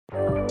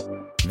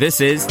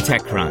This is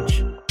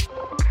TechCrunch.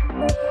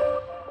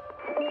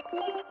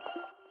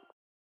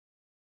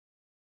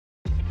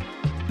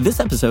 This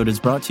episode is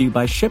brought to you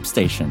by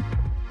ShipStation.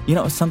 You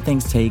know, some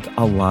things take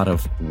a lot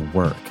of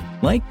work,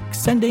 like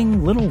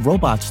sending little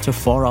robots to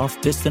far-off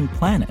distant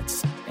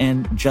planets.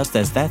 And just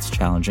as that's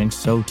challenging,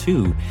 so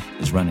too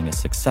is running a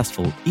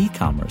successful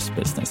e-commerce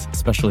business,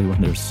 especially when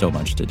there's so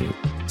much to do.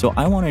 So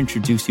I want to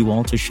introduce you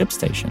all to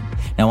ShipStation.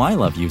 Now, I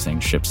love using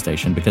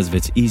ShipStation because of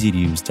its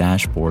easy-to-use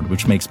dashboard,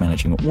 which makes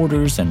managing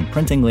orders and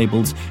printing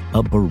labels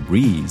a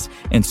breeze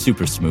and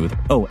super smooth.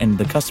 Oh, and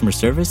the customer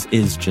service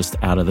is just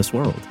out of this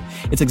world.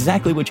 It's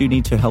exactly what you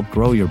need to help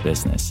grow your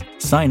business.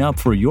 Sign up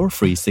for your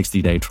free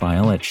 60-day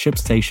trial at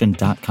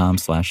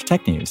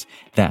shipstation.com/technews.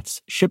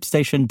 That's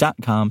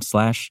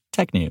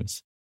shipstation.com/technews.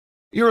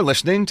 You're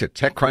listening to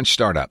TechCrunch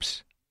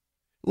Startups.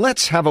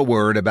 Let's have a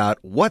word about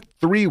What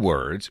 3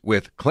 Words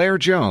with Clare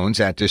Jones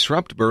at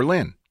Disrupt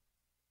Berlin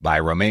by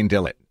Romain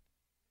Dillet.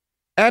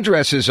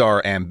 Addresses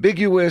are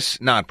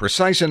ambiguous, not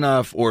precise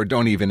enough, or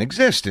don't even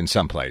exist in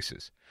some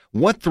places.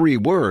 What 3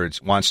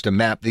 Words wants to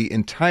map the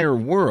entire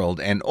world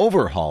and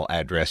overhaul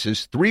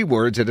addresses 3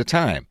 words at a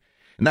time.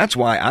 And that's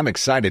why I'm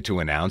excited to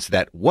announce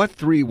that What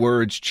 3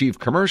 Words Chief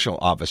Commercial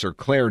Officer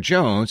Clare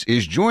Jones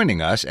is joining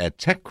us at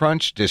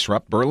TechCrunch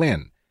Disrupt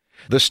Berlin.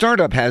 The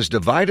startup has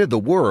divided the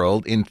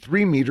world in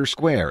 3-meter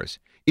squares.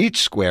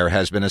 Each square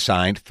has been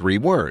assigned 3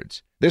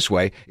 words. This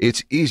way,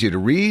 it's easy to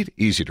read,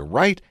 easy to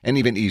write, and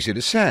even easy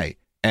to say.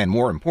 And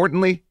more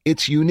importantly,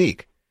 it's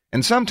unique.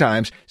 And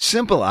sometimes,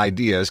 simple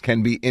ideas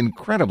can be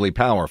incredibly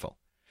powerful.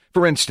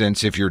 For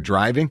instance, if you're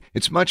driving,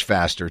 it's much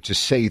faster to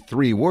say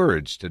 3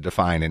 words to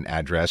define an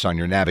address on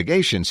your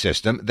navigation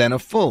system than a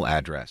full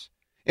address.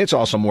 It's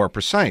also more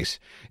precise.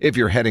 If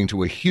you're heading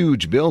to a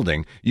huge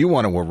building, you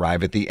want to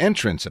arrive at the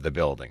entrance of the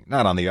building,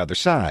 not on the other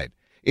side.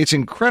 It's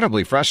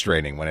incredibly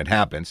frustrating when it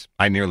happens.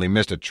 I nearly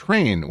missed a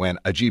train when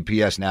a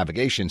GPS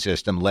navigation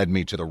system led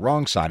me to the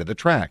wrong side of the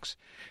tracks.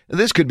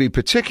 This could be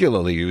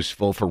particularly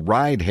useful for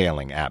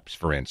ride-hailing apps,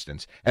 for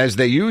instance, as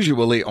they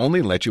usually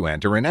only let you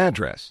enter an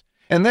address.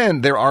 And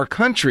then there are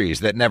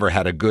countries that never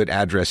had a good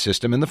address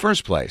system in the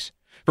first place.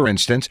 For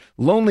instance,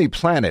 Lonely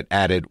Planet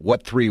added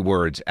What 3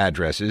 Words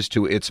addresses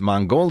to its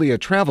Mongolia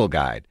travel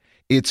guide.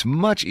 It's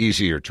much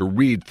easier to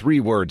read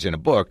 3 words in a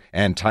book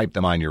and type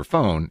them on your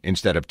phone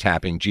instead of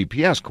tapping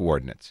GPS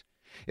coordinates.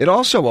 It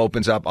also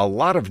opens up a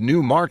lot of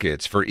new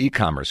markets for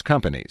e-commerce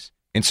companies.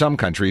 In some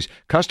countries,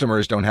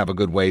 customers don't have a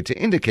good way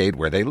to indicate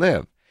where they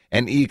live.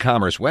 An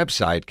e-commerce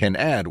website can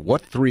add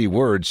What 3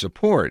 Words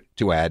support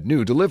to add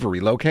new delivery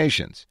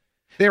locations.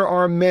 There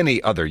are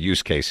many other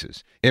use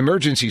cases.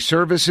 Emergency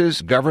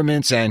services,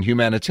 governments, and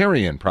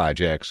humanitarian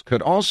projects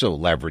could also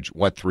leverage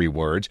What 3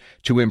 Words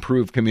to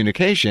improve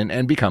communication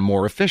and become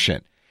more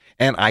efficient.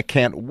 And I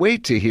can't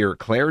wait to hear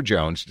Clare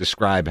Jones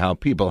describe how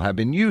people have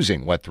been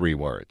using What 3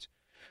 Words.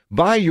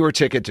 Buy your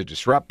ticket to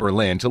Disrupt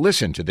Berlin to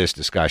listen to this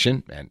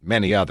discussion and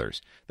many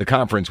others. The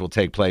conference will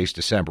take place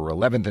December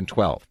 11th and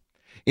 12th.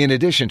 In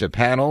addition to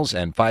panels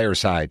and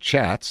fireside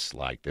chats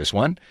like this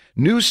one,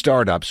 new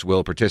startups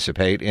will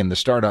participate in the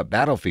Startup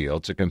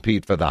Battlefield to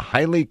compete for the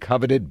highly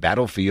coveted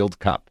Battlefield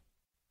Cup.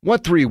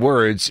 What 3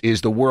 Words is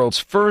the world's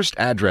first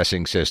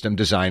addressing system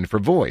designed for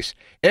voice.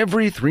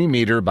 Every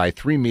 3-meter by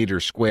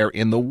 3-meter square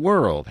in the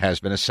world has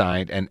been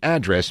assigned an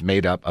address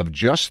made up of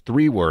just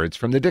 3 words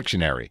from the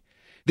dictionary.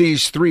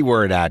 These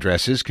 3-word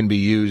addresses can be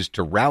used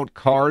to route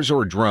cars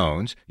or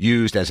drones,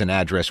 used as an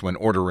address when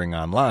ordering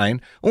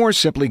online, or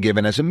simply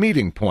given as a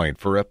meeting point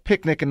for a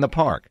picnic in the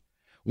park.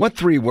 What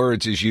 3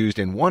 Words is used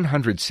in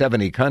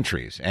 170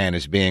 countries and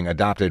is being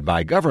adopted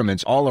by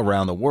governments all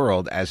around the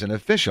world as an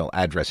official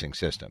addressing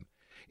system.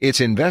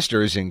 Its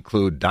investors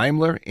include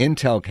Daimler,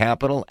 Intel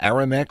Capital,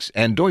 Aramex,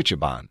 and Deutsche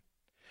Bahn.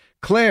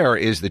 Clare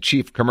is the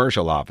Chief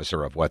Commercial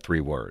Officer of What 3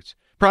 Words.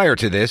 Prior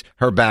to this,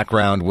 her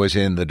background was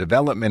in the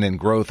development and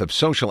growth of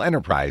social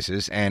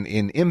enterprises and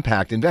in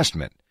impact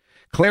investment.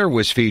 Clare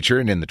was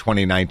featured in the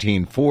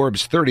 2019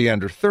 Forbes 30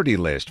 Under 30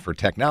 list for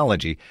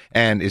technology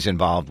and is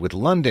involved with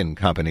London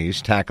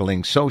companies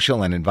tackling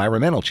social and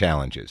environmental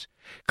challenges.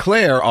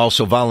 Clare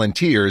also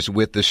volunteers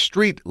with the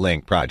Street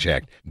Link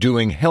Project,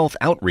 doing health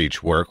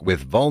outreach work with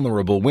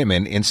vulnerable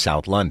women in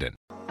South London.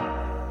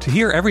 To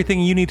hear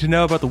everything you need to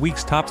know about the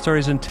week's top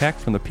stories in tech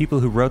from the people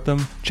who wrote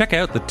them, check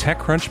out the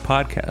TechCrunch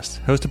podcast,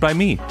 hosted by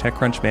me,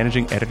 TechCrunch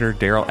managing editor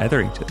Daryl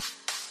Etherington.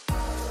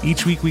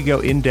 Each week we go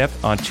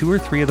in-depth on 2 or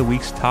 3 of the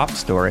week's top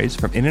stories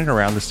from in and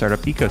around the startup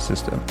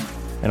ecosystem,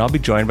 and I'll be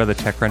joined by the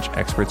TechCrunch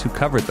experts who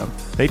covered them.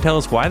 They tell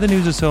us why the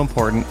news is so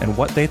important and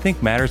what they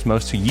think matters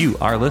most to you,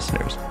 our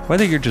listeners,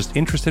 whether you're just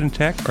interested in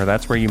tech or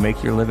that's where you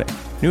make your living.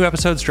 New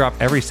episodes drop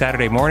every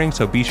Saturday morning,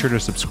 so be sure to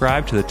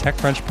subscribe to the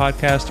TechCrunch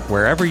podcast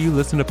wherever you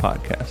listen to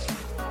podcasts.